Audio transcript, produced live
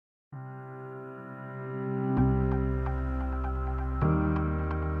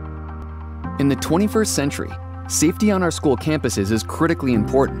In the 21st century, safety on our school campuses is critically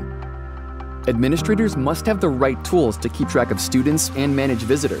important. Administrators must have the right tools to keep track of students and manage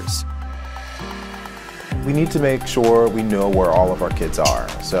visitors. We need to make sure we know where all of our kids are.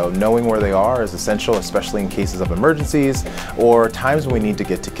 So knowing where they are is essential, especially in cases of emergencies or times when we need to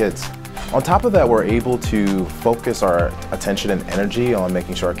get to kids. On top of that, we're able to focus our attention and energy on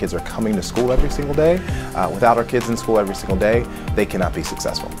making sure our kids are coming to school every single day. Without our kids in school every single day, they cannot be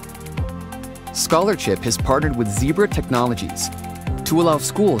successful. ScholarChip has partnered with Zebra Technologies to allow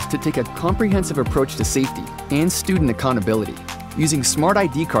schools to take a comprehensive approach to safety and student accountability. Using smart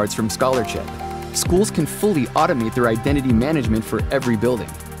ID cards from ScholarChip, schools can fully automate their identity management for every building.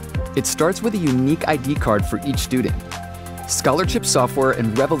 It starts with a unique ID card for each student. ScholarChip software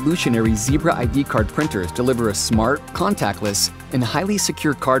and revolutionary Zebra ID card printers deliver a smart, contactless, and highly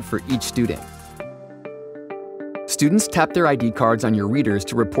secure card for each student. Students tap their ID cards on your readers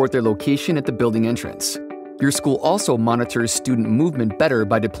to report their location at the building entrance. Your school also monitors student movement better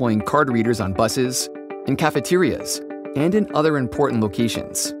by deploying card readers on buses, in cafeterias, and in other important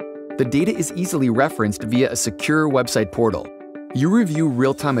locations. The data is easily referenced via a secure website portal. You review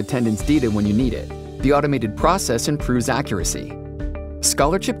real-time attendance data when you need it. The automated process improves accuracy.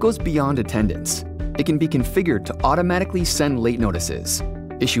 ScholarChip goes beyond attendance. It can be configured to automatically send late notices,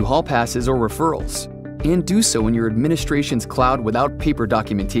 issue hall passes or referrals, and do so in your administration's cloud without paper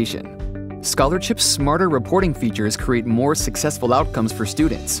documentation. ScholarChip's smarter reporting features create more successful outcomes for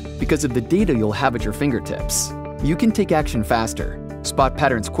students because of the data you'll have at your fingertips. You can take action faster, spot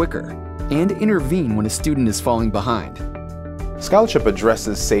patterns quicker, and intervene when a student is falling behind. ScholarChip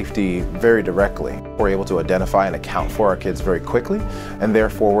addresses safety very directly. We're able to identify and account for our kids very quickly, and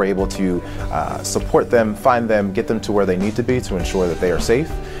therefore we're able to support them, find them, get them to where they need to be to ensure that they are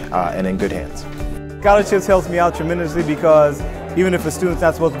safe and in good hands. ScholarChip helps me out tremendously because even if a student's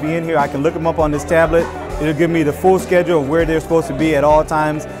not supposed to be in here, I can look them up on this tablet. It'll give me the full schedule of where they're supposed to be at all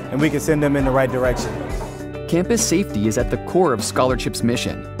times, and we can send them in the right direction. Campus safety is at the core of ScholarChip's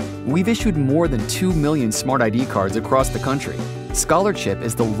mission. We've issued more than 2 million Smart ID cards across the country. ScholarChip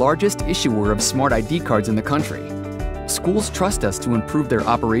is the largest issuer of Smart ID cards in the country. Schools trust us to improve their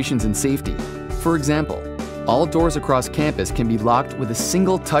operations and safety. For example, all doors across campus can be locked with a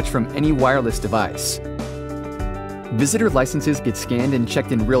single touch from any wireless device. Visitor licenses get scanned and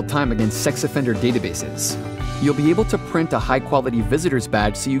checked in real time against sex offender databases. You'll be able to print a high-quality visitor's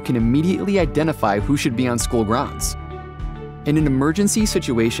badge so you can immediately identify who should be on school grounds. In an emergency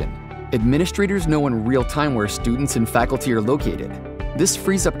situation, administrators know in real time where students and faculty are located. This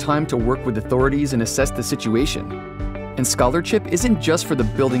frees up time to work with authorities and assess the situation. And ScholarChip isn't just for the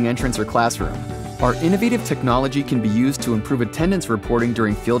building entrance or classroom. Our innovative technology can be used to improve attendance reporting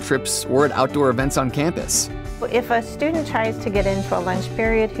during field trips or at outdoor events on campus. If a student tries to get into a lunch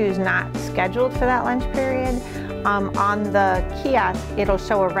period who's not scheduled for that lunch period, on the kiosk it'll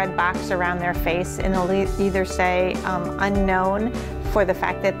show a red box around their face and it'll either say unknown for the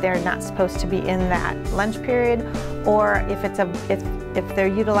fact that they're not supposed to be in that lunch period, or if they're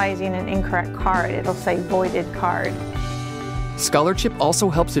utilizing an incorrect card, it'll say voided card. ScholarChip also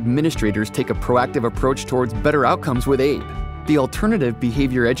helps administrators take a proactive approach towards better outcomes with ABE, the alternative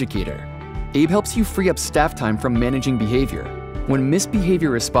behavior educator. ABE helps you free up staff time from managing behavior. When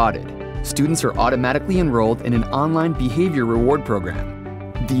misbehavior is spotted, students are automatically enrolled in an online behavior reward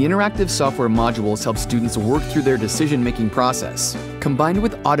program. The interactive software modules help students work through their decision-making process. Combined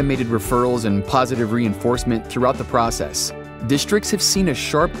with automated referrals and positive reinforcement throughout the process, districts have seen a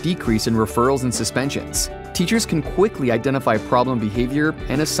sharp decrease in referrals and suspensions. Teachers can quickly identify problem behavior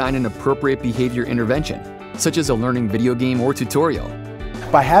and assign an appropriate behavior intervention, such as a learning video game or tutorial.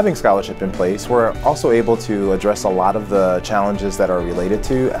 By having ScholarChip in place, we're also able to address a lot of the challenges that are related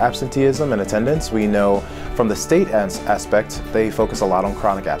to absenteeism and attendance. We know from the state aspect, they focus a lot on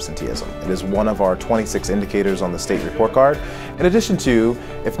chronic absenteeism. It is one of our 26 indicators on the state report card. In addition to,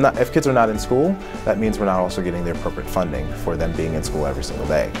 if kids are not in school, that means we're not also getting the appropriate funding for them being in school every single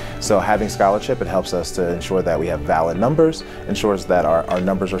day. So having ScholarChip, it helps us to ensure that we have valid numbers, ensures that our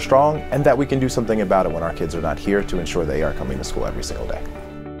numbers are strong, and that we can do something about it when our kids are not here to ensure they are coming to school every single day.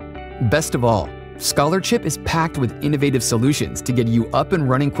 Best of all, ScholarChip is packed with innovative solutions to get you up and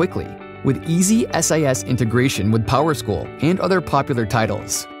running quickly, with easy SIS integration with PowerSchool and other popular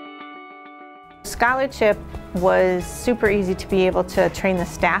titles. ScholarChip was super easy to be able to train the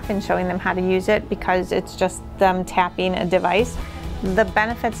staff in showing them how to use it because it's just them tapping a device. The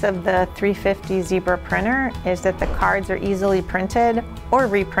benefits of the 350 Zebra printer is that the cards are easily printed or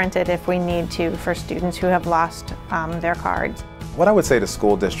reprinted if we need to for students who have lost their cards. What I would say to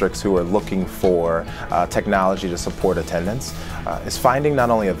school districts who are looking for technology to support attendance is finding not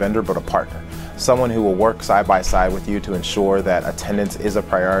only a vendor but a partner. Someone who will work side by side with you to ensure that attendance is a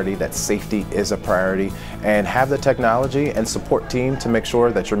priority, that safety is a priority, and have the technology and support team to make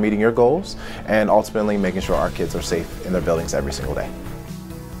sure that you're meeting your goals and ultimately making sure our kids are safe in their buildings every single day.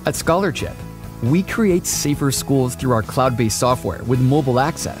 At ScholarChip, we create safer schools through our cloud-based software with mobile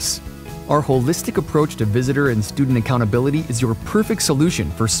access. Our holistic approach to visitor and student accountability is your perfect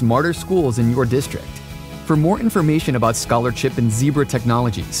solution for smarter schools in your district. For more information about ScholarChip and Zebra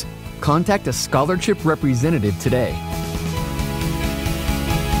technologies, contact a ScholarChip representative today.